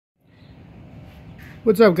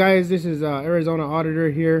What's up, guys? This is Arizona Auditor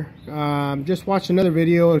here. Just watched another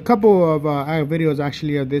video, a couple of videos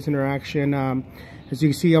actually of this interaction. As you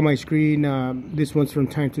can see on my screen, this one's from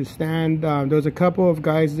Time to Stand. There's a couple of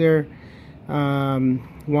guys there, DJ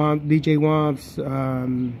Womps.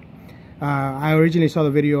 I originally saw the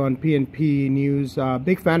video on PNP News.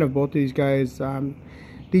 Big fan of both of these guys.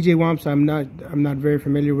 DJ Womps I'm not very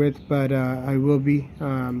familiar with, but I will be.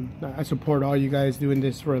 I support all you guys doing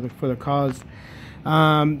this for the cause.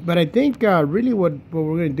 But I think really what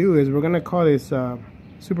we're gonna do is we're gonna call this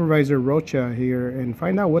Supervisor Rocha here and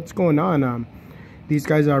find out what's going on. These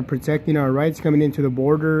guys are protecting our rights coming into the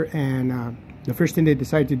border, and the first thing they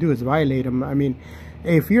decide to do is violate them. I mean,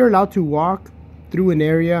 if you're allowed to walk through an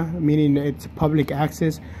area, meaning it's public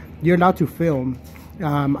access, you're allowed to film.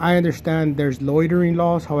 I understand there's loitering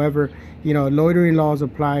laws. However, you know, loitering laws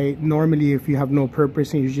apply normally if you have no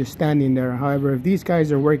purpose and you're just standing there. However, if these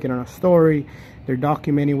guys are working on a story, they're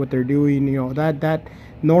documenting what they're doing, you know, that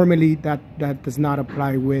normally that does not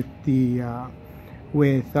apply with the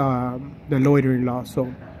loitering law.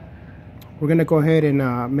 So we're gonna go ahead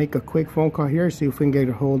and make a quick phone call here, see if we can get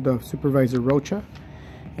a hold of Supervisor Rocha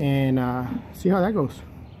and see how that goes.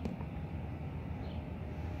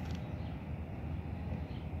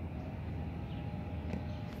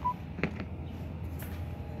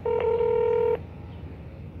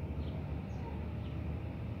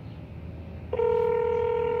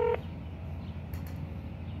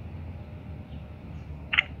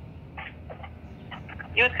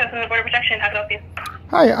 U.S. Customs and Border Protection, how can I help you?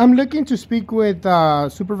 Hi, I'm looking to speak with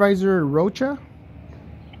Supervisor Rocha.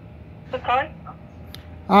 Who's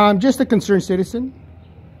calling? Just a concerned citizen.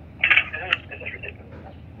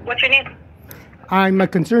 What's your name? I'm a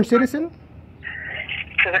concerned citizen.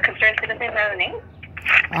 Does a concerned citizen have a name?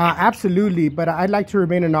 Absolutely, but I'd like to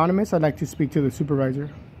remain anonymous. I'd like to speak to the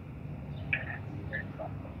supervisor.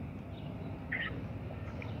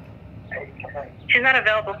 She's not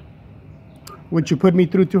available. Would you put me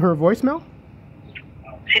through to her voicemail?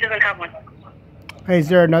 She doesn't have one. Hey, is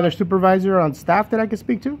there another supervisor on staff that I can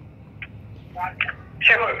speak to?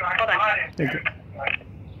 Sure, hold on. Thank you.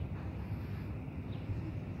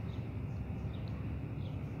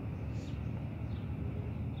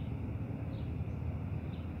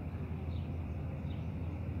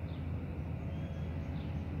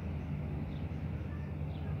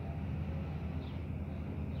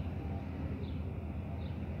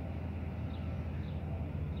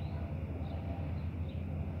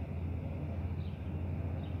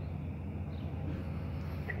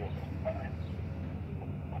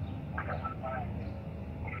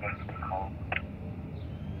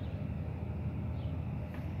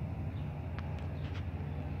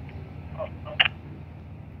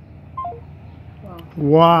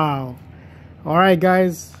 Wow. All right,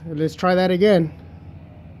 guys, let's try that again.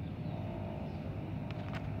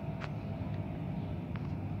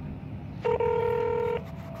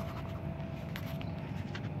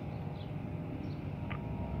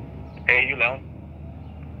 Hey, you Leon?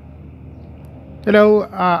 Hello,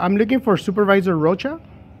 I'm looking for Supervisor Rocha.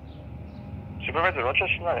 Supervisor Rocha?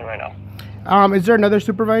 She's not in right now. Is there another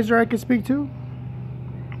supervisor I can speak to?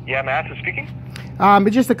 Yeah, may I ask who's speaking?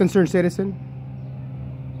 It's just a concerned citizen.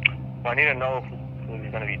 Well, I need to know who you're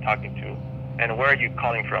going to be talking to. And where are you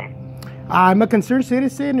calling from? I'm a concerned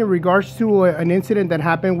citizen in regards to an incident that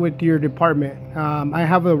happened with your department. I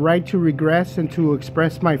have a right to regress and to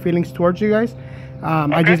express my feelings towards you guys. Okay.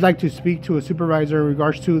 I just like to speak to a supervisor in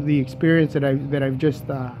regards to the experience that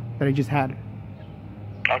I just had.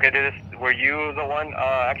 Okay, were you the one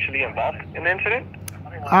actually involved in the incident?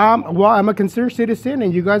 Well, I'm a concerned citizen,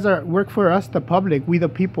 and you guys work for us, the public, we the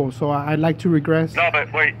people. So I'd like to regress. No,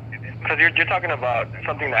 but wait, because you're talking about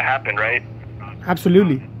something that happened, right?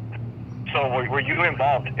 Absolutely. So were you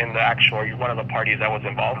involved in the actual? Are you one of the parties that was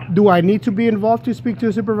involved? Do I need to be involved to speak to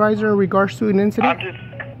a supervisor in regards to an incident?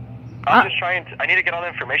 I'm just trying to. I need to get all the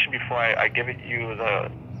information before I give it you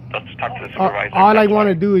let's talk to the supervisor. All I want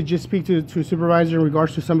to do is just speak to a supervisor in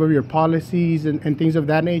regards to some of your policies and things of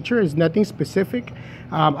that nature. It's nothing specific.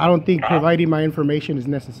 I don't think providing my information is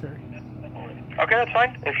necessary. Okay, that's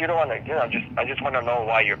fine. If you don't want to, I just want to know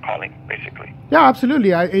why you're calling, basically. Yeah, absolutely.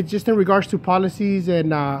 It's just in regards to policies and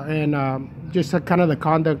just kind of the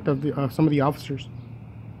conduct of some of the officers.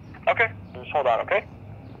 Okay, just hold on, okay?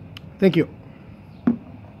 Thank you.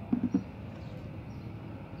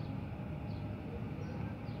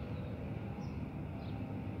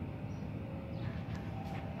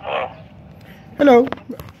 Hello.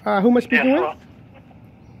 Hello. Who am I speaking with?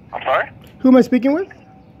 I'm sorry? Who am I speaking with?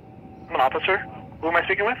 I'm an officer. Who am I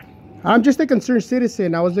speaking with? I'm just a concerned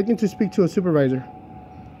citizen. I was looking to speak to a supervisor.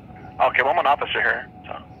 Okay, well, I'm an officer here.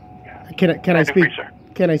 So. Can I speak? Sir?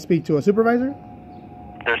 Can I speak to a supervisor?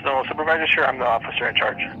 There's no supervisor, sure. I'm the officer in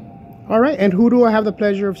charge. All right. And who do I have the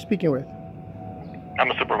pleasure of speaking with?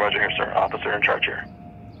 I'm a supervisor here, sir. Officer in charge here.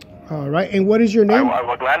 All right. And what is your name? I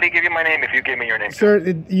will gladly give you my name if you give me your name, sir.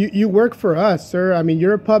 You work for us, sir. I mean,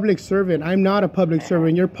 you're a public servant. I'm not a public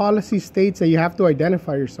servant. Your policy states that you have to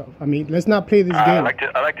identify yourself. I mean, let's not play this game. I'd like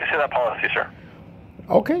to see that policy, sir.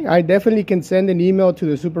 Okay, I definitely can send an email to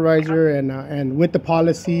the supervisor and with the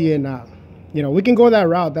policy, and you know, we can go that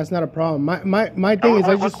route. That's not a problem. My thing is,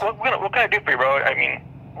 what can I do for you, bro? I mean,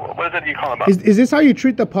 what is it you calling about? Is this how you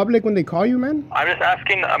treat the public when they call you, man? I'm just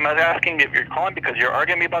asking. I'm asking if you're calling because you're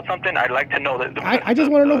arguing me about something. I'd like to know that. I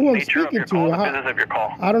just want to know who I'm speaking to. The business of your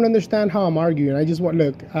call. I don't understand how I'm arguing. I just want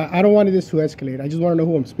I don't want this to escalate. I just want to know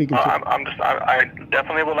who I'm speaking to. I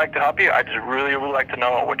definitely would like to help you. I just really would like to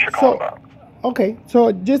know what you're calling about. Okay,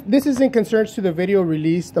 so this is in concerns to the video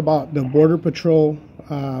released about the Border Patrol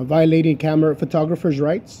violating camera photographers'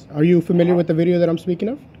 rights. Are you familiar with the video that I'm speaking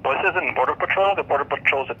of? Well, this isn't Border Patrol. The Border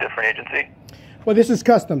Patrol is a different agency. Well, this is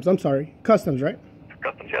Customs. I'm sorry. Customs, right?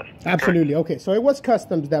 Customs, yes. Absolutely. Correct. Okay, so it was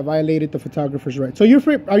Customs that violated the photographer's rights. So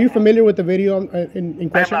are you familiar with the video in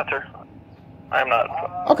question? I am not, sir. I am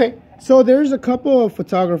not. Okay, so there's a couple of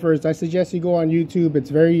photographers. I suggest you go on YouTube.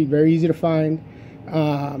 It's very, very easy to find.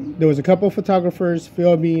 There was a couple of photographers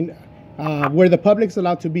filming where the public's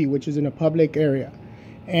allowed to be, which is in a public area.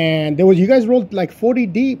 And you guys rolled like 40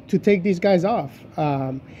 deep to take these guys off.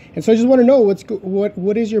 And so I just want to know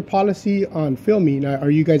what is your policy on filming?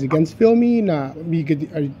 Are you guys against filming? Are you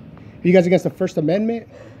guys against the First Amendment?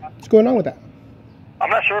 What's going on with that? I'm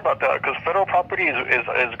not sure about that because federal property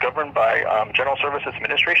is governed by General Services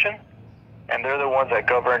Administration, and they're the ones that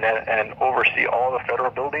govern and oversee all the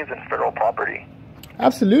federal buildings and federal property.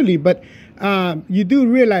 Absolutely, but you do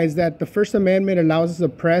realize that the First Amendment allows us to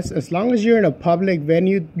press. As long as you're in a public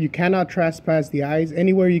venue, you cannot trespass the eyes.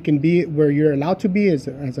 Anywhere you can be, where you're allowed to be as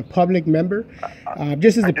a public member,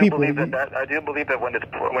 just as the people. I do believe that when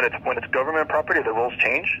it's government property, the rules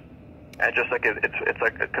change, and just like it's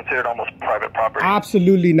like considered almost private property.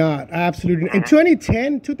 Absolutely not. Absolutely. Mm-hmm.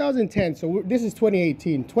 In 2010. So this is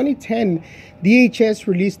 2018. 2010, DHS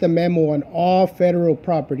released a memo on all federal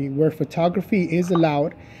property where photography is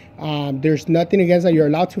allowed. There's nothing against that. You're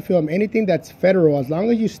allowed to film anything that's federal as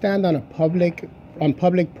long as you stand on public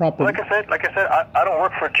property. Like I said, I don't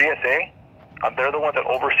work for GSA. They're the ones that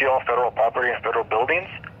oversee all federal property and federal buildings.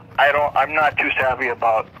 I'm not too savvy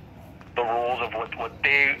about the rules of what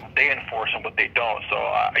they enforce and what they don't. So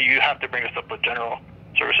you have to bring this up with General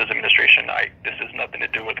Services Administration. This has nothing to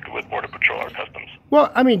do with Border Patrol or Customs.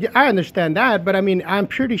 Well, I mean, I understand that, but I mean, I'm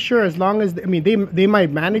pretty sure as long as, I mean, they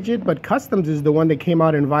might manage it, but Customs is the one that came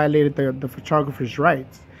out and violated the photographer's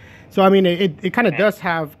rights. So, I mean, it kind of does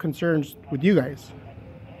have concerns with you guys.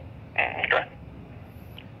 Okay.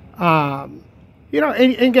 You know,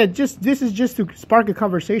 and again, this is just to spark a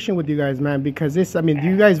conversation with you guys, man, because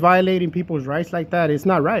you guys violating people's rights like that, it's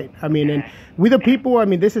not right. I mean, and we the people, I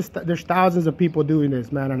mean, there's thousands of people doing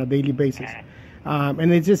this, man, on a daily basis.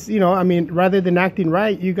 And it's just, I mean, rather than acting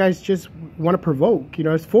right, you guys just want to provoke,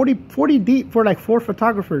 it's 40 deep for like 4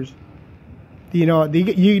 photographers. You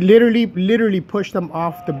literally push them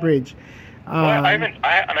off the bridge. Well, like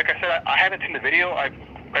I said, I haven't seen the video. I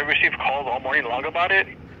received calls all morning long about it.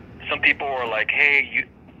 Some people were like, "Hey,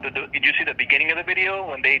 did you see the beginning of the video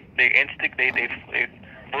when they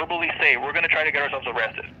verbally say we're going to try to get ourselves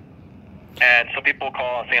arrested?" And some people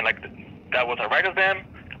call saying like that was a right of them.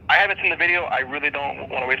 I haven't seen the video. I really don't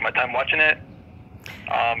want to waste my time watching it.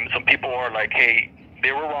 Some people are like, "Hey,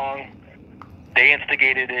 they were wrong. They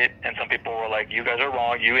instigated it," and some people were like, "You guys are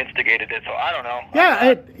wrong. You instigated it." So I don't know.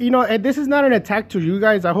 Yeah, and this is not an attack to you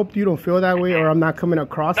guys. I hope you don't feel that way, or I'm not coming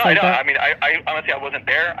across like that. I mean, I honestly, I wasn't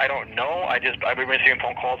there. I don't know. I've been receiving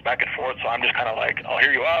phone calls back and forth, so I'm just kind of like, I'll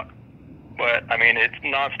hear you out. But I mean, it's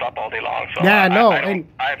nonstop all day long. So yeah,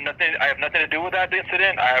 I have nothing to do with that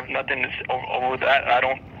incident. I have nothing over that. I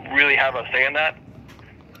don't really have a say in that.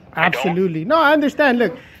 Absolutely. No, I understand.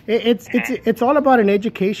 Look, it's all about an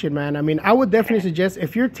education, man. I mean, I would definitely suggest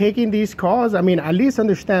if you're taking these calls, I mean, at least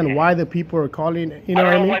understand why the people are calling. You know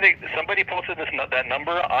what I mean? Why somebody posted that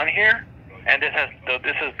number on here, and this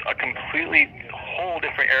is a completely whole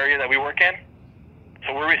different area that we work in.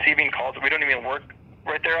 So we're receiving calls. We don't even work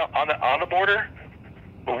right there on the border,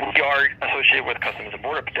 but we are associated with Customs and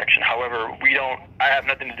Border Protection. However, I have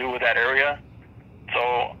nothing to do with that area.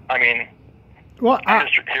 So I mean. Well, I'm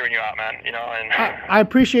just hearing you out, man. And I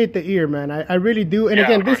appreciate the ear, man. I really do. And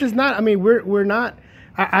again, this is not. I mean, we're not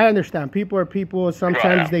I understand. People are people.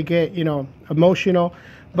 Sometimes Right. they get, you know, emotional.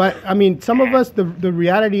 But I mean, some of us, the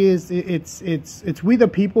reality is it's we the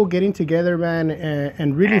people getting together, man,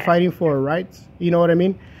 and really fighting for our rights. You know what I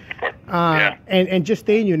mean? Yeah. And just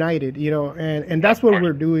staying united, you know, and that's what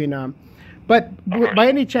we're doing. But by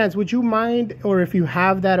any chance, would you mind, or if you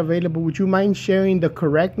have that available, would you mind sharing the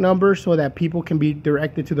correct number so that people can be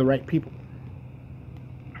directed to the right people?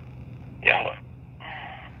 Yeah.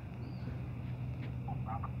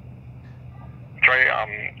 Try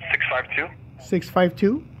 652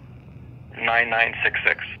 652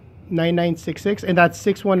 9966. 9966, and that's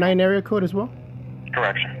 619 area code as well.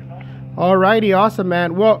 Correction. Alrighty, awesome,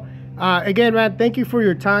 man. Well, again, man, thank you for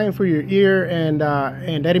your time, for your ear, and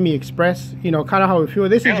letting me express, you know, kind of how we feel.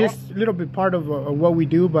 This is just a little bit part of what we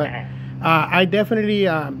do, but I definitely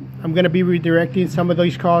I'm gonna be redirecting some of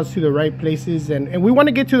these calls to the right places, and we want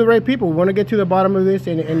to get to the right people. We want to get to the bottom of this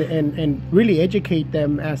and really educate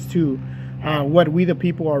them as to what we the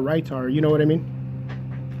people, our rights are. You know what I mean?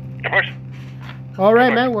 Of course. All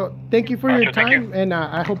right, man. Well, thank you for your Sure, thank time, you. and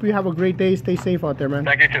I hope you have a great day. Stay safe out there, man.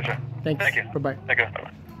 Thank you, too, sir. Thanks. Thank you. Bye-bye. Thank you.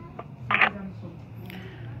 Bye-bye.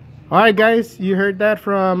 All right, guys, you heard that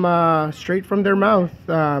from straight from their mouth.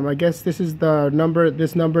 I guess this is the number.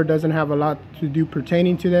 This number doesn't have a lot to do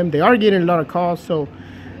pertaining to them. They are getting a lot of calls. So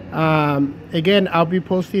again, I'll be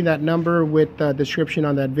posting that number with the description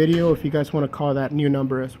on that video if you guys want to call that new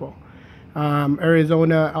number as well.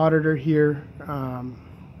 Arizona Auditor here.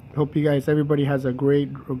 Hope you guys, everybody has a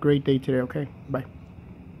great day today. Okay, bye.